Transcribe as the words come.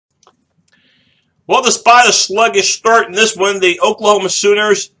Well, despite a sluggish start in this one, the Oklahoma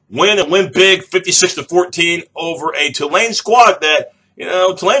Sooners win and win big, 56-14 over a Tulane squad that,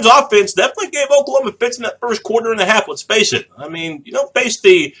 Tulane's offense definitely gave Oklahoma fits in that first quarter and a half. Let's face it. I mean, you don't face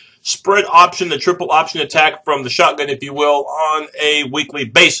the spread option, the triple option attack from the shotgun, if you will, on a weekly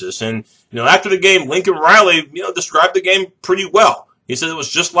basis. And, after the game, Lincoln Riley, described the game pretty well. He said it was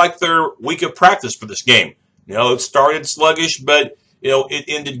just like their week of practice for this game. It started sluggish, but, it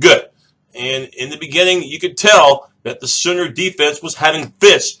ended good. And in the beginning, you could tell that the Sooner defense was having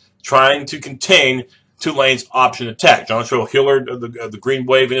fits trying to contain Tulane's option attack. Jontrell Hillard of the Green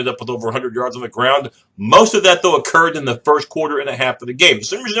Wave ended up with over 100 yards on the ground. Most of that, though, occurred in the first quarter and a half of the game. The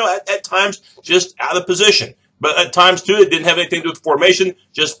Sooners, at times, just out of position. But at times, too, it didn't have anything to do with formation,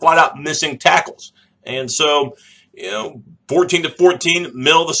 just flat-out missing tackles. And so, 14-14,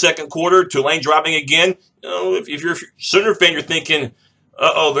 middle of the second quarter, Tulane driving again. If you're a Sooner fan, you're thinking,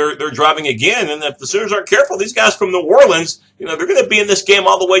 they're driving again. And if the Sooners aren't careful, these guys from New Orleans, they're going to be in this game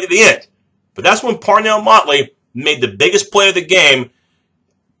all the way to the end. But that's when Parnell Motley made the biggest play of the game.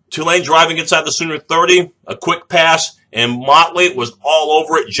 Tulane driving inside the Sooner 30, a quick pass, and Motley was all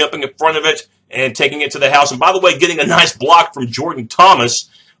over it, jumping in front of it and taking it to the house. And by the way, getting a nice block from Jordan Thomas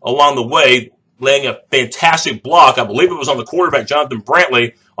along the way, laying a fantastic block. I believe it was on the quarterback, Jonathan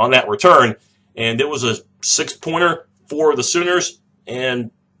Brantley, on that return. And it was a 6-pointer for the Sooners.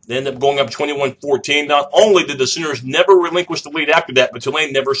 And they ended up going up 21-14. Not only did the Sooners never relinquish the lead after that, but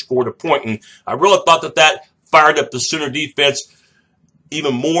Tulane never scored a point. And I really thought that fired up the Sooner defense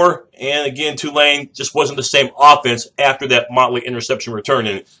even more. And again, Tulane just wasn't the same offense after that Motley interception return.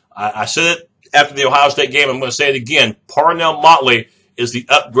 And I said it after the Ohio State game. I'm going to say it again. Parnell Motley is the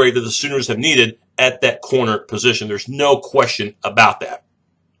upgrade that the Sooners have needed at that corner position. There's no question about that.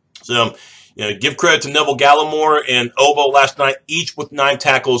 So, give credit to Neville Gallimore and Ovo last night, each with 9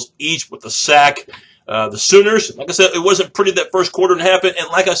 tackles, each with a sack. The Sooners, like I said, it wasn't pretty that first quarter and a half. And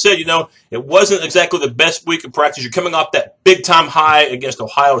like I said, it wasn't exactly the best week of practice. You're coming off that big-time high against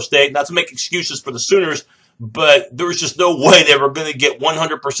Ohio State. Not to make excuses for the Sooners, but there was just no way they were going to get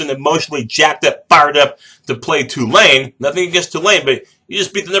 100% emotionally jacked up, fired up to play Tulane. Nothing against Tulane, but you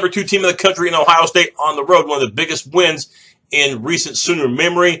just beat the number 2 team in the country in Ohio State on the road, one of the biggest wins in recent Sooner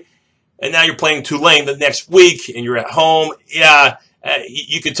memory. And now you're playing Tulane the next week, and you're at home. Yeah,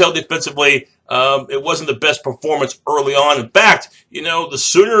 you could tell defensively it wasn't the best performance early on. In fact, the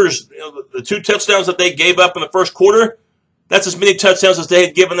Sooners, the 2 touchdowns that they gave up in the first quarter, that's as many touchdowns as they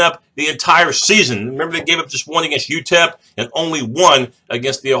had given up the entire season. Remember, they gave up just 1 against UTEP and only 1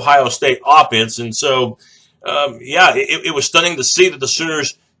 against the Ohio State offense. And so, it was stunning to see that the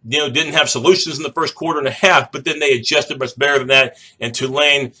Sooners didn't have solutions in the first quarter and a half, but then they adjusted much better than that, and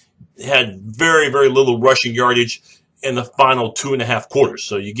Tulane had very, very little rushing yardage in the final 2.5 quarters.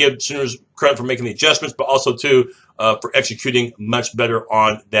 So you give Sooners credit for making the adjustments, but also, too, for executing much better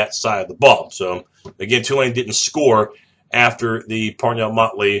on that side of the ball. So, again, Tulane didn't score after the Parnell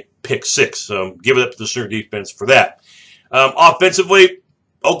Motley pick 6. So give it up to the Sooner defense for that. Offensively,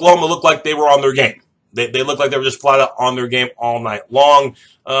 Oklahoma looked like they were on their game. They looked like they were just flat out on their game all night long,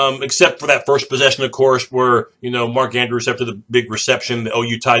 except for that first possession, of course, where, Mark Andrews, after the big reception, the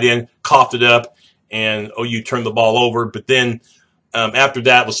OU tight end coughed it up, and OU turned the ball over. But then after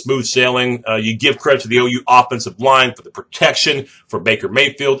that was smooth sailing. You give credit to the OU offensive line for the protection for Baker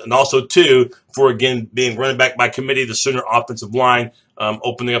Mayfield, and also, too, for, again, being running back by committee, the Sooner offensive line,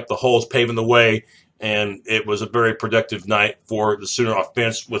 opening up the holes, paving the way. And it was a very productive night for the Sooner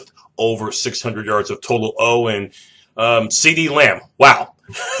offense with over 600 yards of total O. And C.D. Lamb, wow.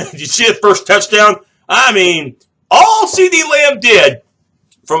 Did you see the first touchdown? I mean, all C.D. Lamb did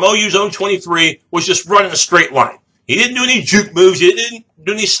from OU's own 23 was just run in a straight line. He didn't do any juke moves. He didn't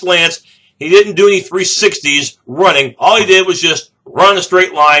do any slants. He didn't do any 360s running. All he did was just run a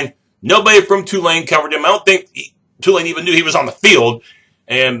straight line. Nobody from Tulane covered him. I don't think Tulane even knew he was on the field.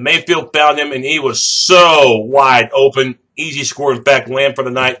 And Mayfield found him, and he was so wide open. Easy score. In fact, Lamb for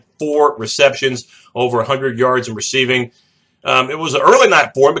the night, 4 receptions, over 100 yards in receiving. It was an early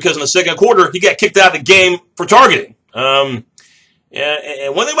night for him because in the second quarter, he got kicked out of the game for targeting. And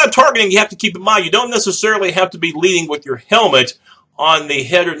one thing about targeting, you have to keep in mind, you don't necessarily have to be leading with your helmet on the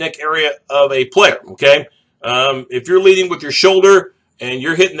head or neck area of a player, okay? If you're leading with your shoulder and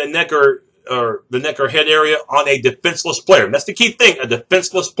you're hitting the neck or head area on a defenseless player. And that's the key thing, a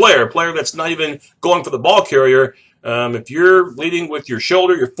defenseless player, a player that's not even going for the ball carrier. If you're leading with your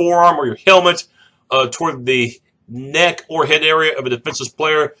shoulder, your forearm, or your helmet toward the neck or head area of a defenseless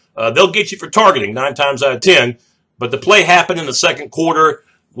player, they'll get you for targeting 9 times out of 10. But the play happened in the second quarter,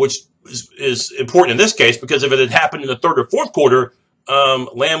 which is important in this case because if it had happened in the third or fourth quarter,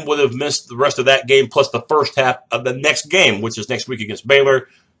 Lamb would have missed the rest of that game plus the first half of the next game, which is next week against Baylor.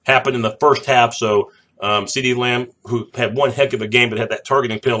 Happened in the first half, so CeeDee Lamb, who had one heck of a game but had that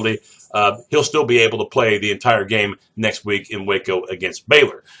targeting penalty, he'll still be able to play the entire game next week in Waco against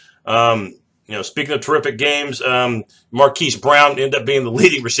Baylor. Speaking of terrific games, Marquise Brown ended up being the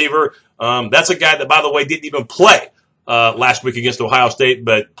leading receiver. That's a guy that, by the way, didn't even play last week against Ohio State,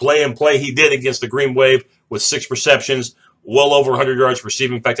 but play he did against the Green Wave with 6 receptions, well over 100 yards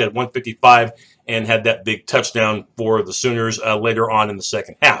receiving. In fact, had 155 and had that big touchdown for the Sooners later on in the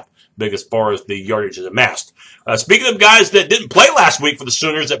second half. Big as far as the yardage is amassed. Speaking of guys that didn't play last week for the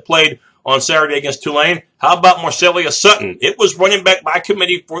Sooners that played on Saturday against Tulane, how about Marcellia Sutton? It was running back by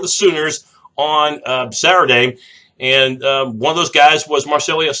committee for the Sooners on Saturday, and one of those guys was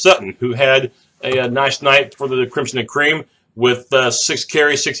Marcellia Sutton, who had a nice night for the Crimson and Cream with 6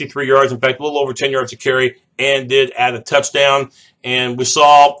 carries, 63 yards, in fact, a little over 10 yards a carry, and did add a touchdown. And we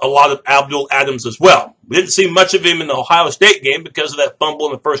saw a lot of Abdul Adams as well. We didn't see much of him in the Ohio State game because of that fumble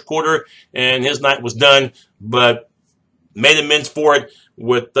in the first quarter, and his night was done, but made amends for it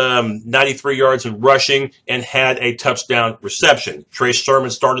with 93 yards in rushing and had a touchdown reception. Trey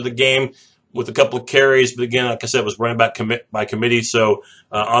Sermon started the game with a couple of carries, but again, like I said, was running back by committee. So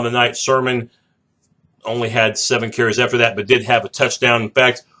on the night, Sermon only had 7 carries after that, but did have a touchdown. In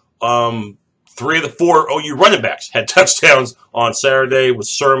fact, 3 of the 4 OU running backs had touchdowns on Saturday, with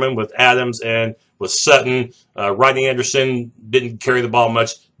Sermon, with Adams, and with Sutton. Rodney Anderson didn't carry the ball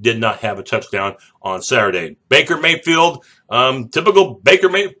much, did not have a touchdown on Saturday. Baker Mayfield, typical Baker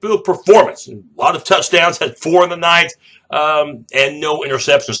Mayfield performance. A lot of touchdowns, had 4 in the night, and no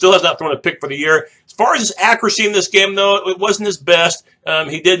interceptions. Still has not thrown a pick for the year. As far as his accuracy in this game, though, it wasn't his best.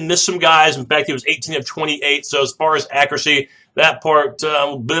 He did miss some guys. In fact, he was 18 of 28. So as far as accuracy, that part,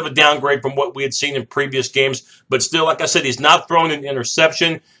 a bit of a downgrade from what we had seen in previous games. But still, like I said, he's not thrown an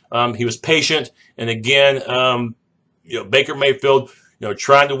interception. He was patient. And again, Baker Mayfield,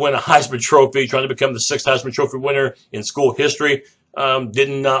 trying to win a Heisman Trophy, trying to become the 6th Heisman Trophy winner in school history, did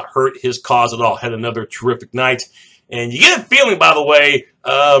not hurt his cause at all. Had another terrific night. And you get a feeling, by the way,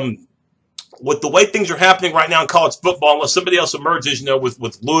 with the way things are happening right now in college football, unless somebody else emerges,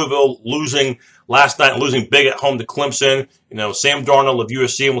 with Louisville losing last night, losing big at home to Clemson, Sam Darnold of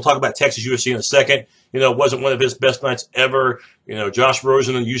USC, and we'll talk about Texas USC in a second, wasn't one of his best nights ever. Josh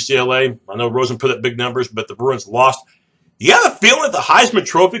Rosen and UCLA, I know Rosen put up big numbers, but the Bruins lost. You have a feeling that the Heisman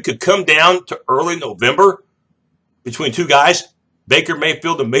Trophy could come down to early November between 2 guys, Baker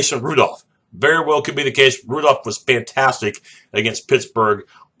Mayfield and Mason Rudolph. Very well could be the case. Rudolph was fantastic against Pittsburgh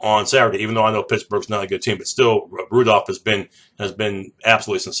on Saturday, even though I know Pittsburgh's not a good team, but still Rudolph has been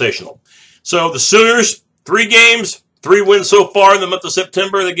absolutely sensational. So the Sooners, 3 games, 3 wins so far in the month of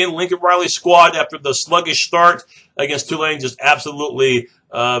September. And again, Lincoln Riley's squad, after the sluggish start against Tulane, just absolutely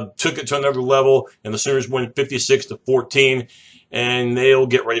took it to another level, and the Sooners win 56-14, and they'll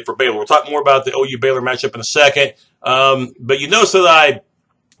get ready for Baylor. We'll talk more about the OU-Baylor matchup in a second. But you notice that I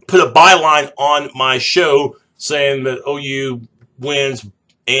put a byline on my show saying that OU wins,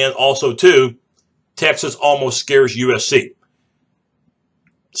 and also, too, Texas almost scares USC.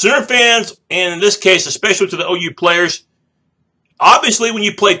 Sooner fans, and in this case, especially to the OU players, obviously when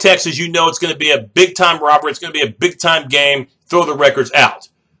you play Texas, it's going to be a big-time robbery. It's going to be a big-time game. Throw the records out.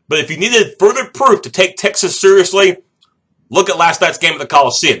 But if you needed further proof to take Texas seriously, look at last night's game at the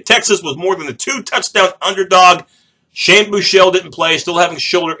Coliseum. Texas was more than a 2-touchdown underdog. Shane Buechele didn't play, still having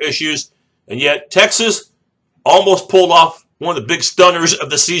shoulder issues. And yet Texas almost pulled off one of the big stunners of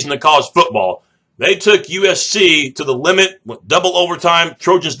the season of college football. They took USC to the limit with double overtime.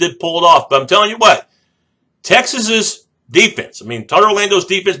 Trojans did pull it off. But I'm telling you what, Texas's defense, Todd Orlando's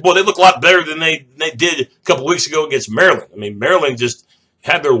defense, boy, they look a lot better than they did a couple weeks ago against Maryland. Maryland just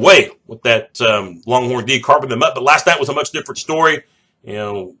had their way with that Longhorn D, carving them up. But last night was a much different story.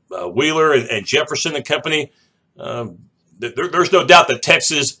 Wheeler and Jefferson and company, there's no doubt that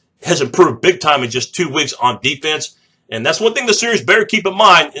Texas has improved big time in just 2 weeks on defense. And that's one thing the Sooners better keep in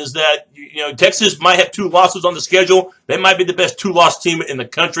mind, is that Texas might have 2 losses on the schedule. They might be the best 2-loss team in the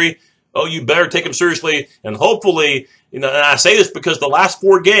country. Oh, you better take them seriously. And hopefully, and I say this because the last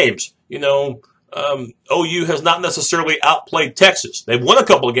 4 games, OU has not necessarily outplayed Texas. They've won a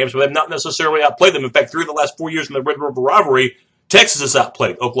couple of games, but they've not necessarily outplayed them. In fact, 3 of the last 4 years in the Red River rivalry, Texas has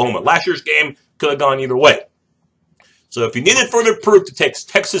outplayed Oklahoma. Last year's game could have gone either way. So if you needed further proof to take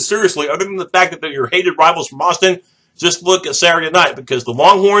Texas seriously, other than the fact that they're your hated rivals from Austin, just look at Saturday night, because the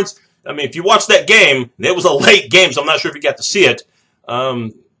Longhorns, if you watch that game, it was a late game, so I'm not sure if you got to see it.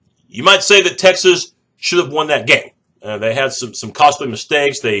 You might say that Texas should have won that game. They had some costly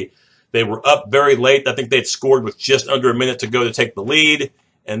mistakes. They They were up very late. I think they'd scored with just under a minute to go to take the lead.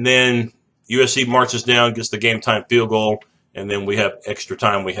 And then USC marches down, gets the game time field goal, and then we have extra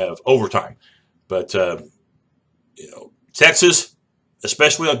time. We have overtime. But, Texas,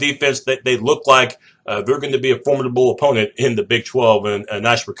 especially on defense, they look like they're going to be a formidable opponent in the Big 12, and a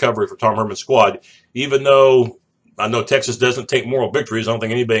nice recovery for Tom Herman's squad, even though I know Texas doesn't take moral victories. I don't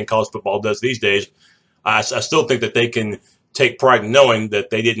think anybody in college football does these days. I still think that they can take pride in knowing that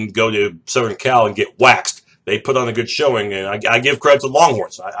they didn't go to Southern Cal and get waxed. They put on a good showing, and I give credit to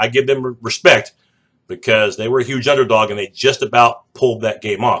Longhorns. I give them respect because they were a huge underdog, and they just about pulled that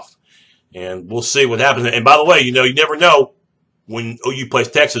game off. And we'll see what happens. And by the way, you never know when OU plays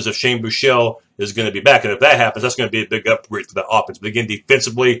Texas if Shane Buechele is going to be back. And if that happens, that's going to be a big upgrade to the offense. But again,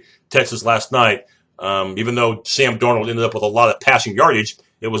 defensively, Texas last night, even though Sam Darnold ended up with a lot of passing yardage,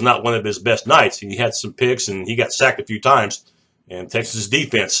 it was not one of his best nights. He had some picks, and he got sacked a few times. And Texas'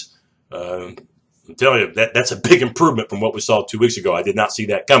 defense, I'm telling you, that's a big improvement from what we saw 2 weeks ago. I did not see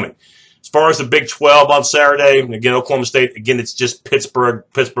that coming. As far as the Big 12 on Saturday, again, Oklahoma State, again, it's just Pittsburgh.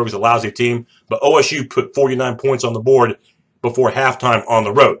 Pittsburgh's a lousy team. But OSU put 49 points on the board before halftime on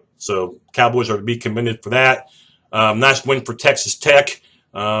the road. So Cowboys are to be commended for that. Nice win for Texas Tech.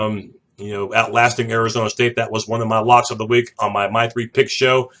 Outlasting Arizona State. That was one of my locks of the week on my 3 Pick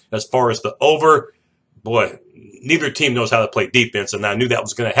show. As far as the over, boy, neither team knows how to play defense, and I knew that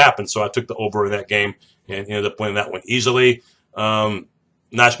was going to happen, so I took the over in that game and ended up winning that one easily.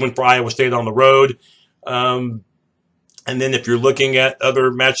 Nice win for Iowa State on the road. And then if you're looking at other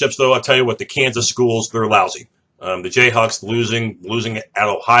matchups, though, I'll tell you what, the Kansas schools, they're lousy. The Jayhawks losing at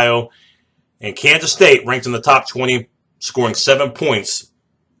Ohio. And Kansas State ranked in the top 20, scoring 7 points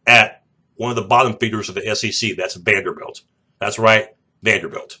at one of the bottom feeders of the SEC. That's Vanderbilt. That's right,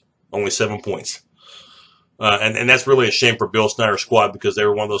 Vanderbilt. Only 7 points. And that's really a shame for Bill Snyder's squad because they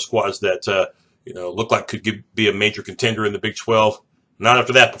were one of those squads that, looked like could be a major contender in the Big 12. Not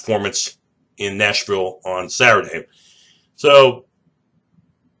after that performance in Nashville on Saturday. So,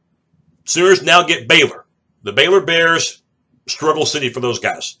 Sooners now get Baylor. The Baylor Bears, struggle city for those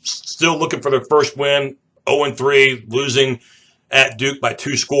guys. Still looking for their first win, 0-3, losing at Duke by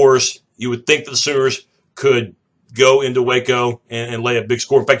 2 scores. You would think that the Sooners could go into Waco and lay a big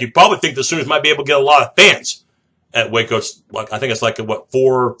score. In fact, you probably think the Sooners might be able to get a lot of fans at Waco. I think it's like a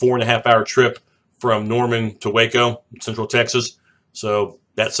 4.5 hour trip from Norman to Waco, Central Texas. So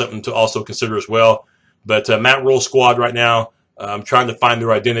that's something to also consider as well. But Matt Rule's squad right now, trying to find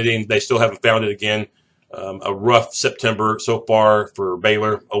their identity, and they still haven't found it again. A rough September so far for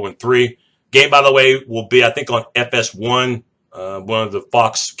Baylor, 0-3. Game, by the way, will be, I think, on FS1, one of the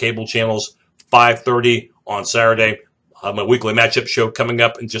Fox cable channels, 5:30 on Saturday. My weekly matchup show coming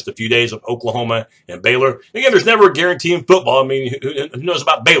up in just a few days of Oklahoma and Baylor. Again, there's never a guarantee in football. I mean, who knows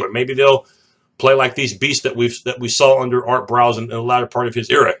about Baylor? Maybe they'll play like these beasts that we saw under Art Browse in the latter part of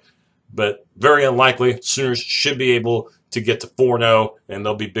his era. But very unlikely. Sooners should be able to get to 4-0, and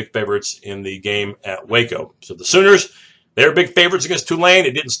they'll be big favorites in the game at Waco. So the Sooners, they're big favorites against Tulane.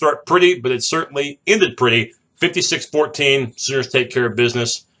 It didn't start pretty, but it certainly ended pretty. 56-14. Sooners take care of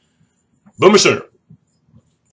business. Boomer Sooner.